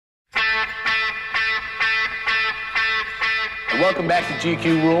welcome back to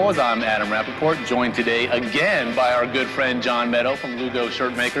GQ Rules. I'm Adam Rappaport, joined today again by our good friend John Meadow from Lugo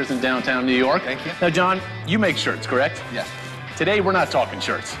Shirt Makers in downtown New York. Thank you. Now, John, you make shirts, correct? Yes. Today, we're not talking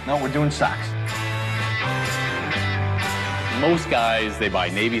shirts. No, we're doing socks. Most guys, they buy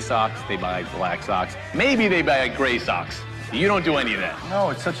navy socks, they buy black socks, maybe they buy gray socks. You don't do any of that. No,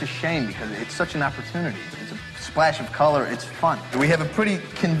 it's such a shame because it's such an opportunity. It's a splash of color. It's fun. We have a pretty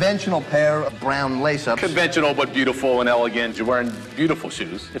conventional pair of brown lace-ups. Conventional but beautiful and elegant. You're wearing beautiful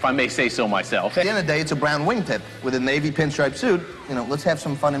shoes, if I may say so myself. At the end of the day, it's a brown wingtip with a navy pinstripe suit. You know, let's have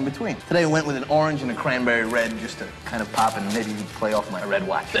some fun in between. Today, I went with an orange and a cranberry red just to kind of pop and maybe play off my red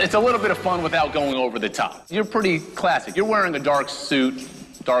watch. It's a little bit of fun without going over the top. You're pretty classic. You're wearing a dark suit,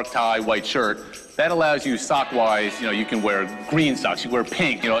 dark tie, white shirt. That allows you, sock-wise, you know, you can wear green socks, you wear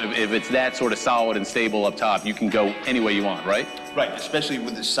pink. You know, if it's that sort of solid and stable up top, you can go any way you want, right? Right, especially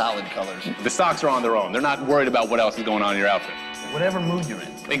with the solid colors. The socks are on their own. They're not worried about what else is going on in your outfit. Whatever mood you're in.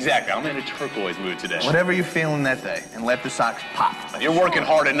 Exactly. I'm in a turquoise mood today. Whatever you're feeling that day, and let the socks pop. You're working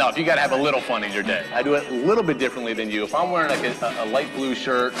hard enough. You got to have a little fun in your day. I do it a little bit differently than you. If I'm wearing like a light blue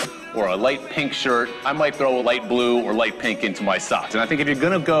shirt or a light pink shirt, I might throw a light blue or light pink into my socks. And I think if you're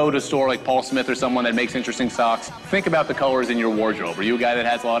going to go to a store like Paul Smith or someone that makes interesting socks, think about the colors in your wardrobe. Are you a guy that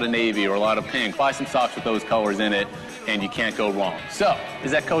has a lot of navy or a lot of pink? Buy some socks with those colors in it, and you can't go wrong. So,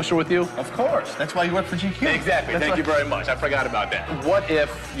 is that kosher with you? Of course. That's why you work for GQ. Exactly. Thank you very much. I forgot about that. What if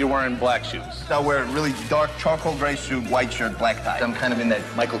you're wearing black shoes? I'll wear a really dark charcoal gray suit, white shirt, black tie. I'm kind of in that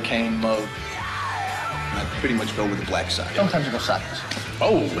Michael Caine mode. I pretty much go with the black side. Sometimes I go socks.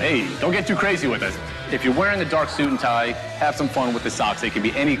 Oh, hey, don't get too crazy with us. If you're wearing a dark suit and tie, have some fun with the socks. They can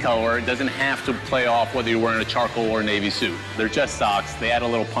be any color. It doesn't have to play off whether you're wearing a charcoal or a navy suit. They're just socks. They add a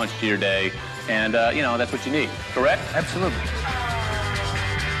little punch to your day, and, you know, that's what you need. Correct? Absolutely.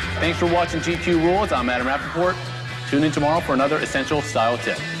 Thanks for watching GQ Rules. I'm Adam Rappaport. Tune in tomorrow for another essential style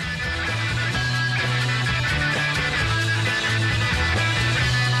tip.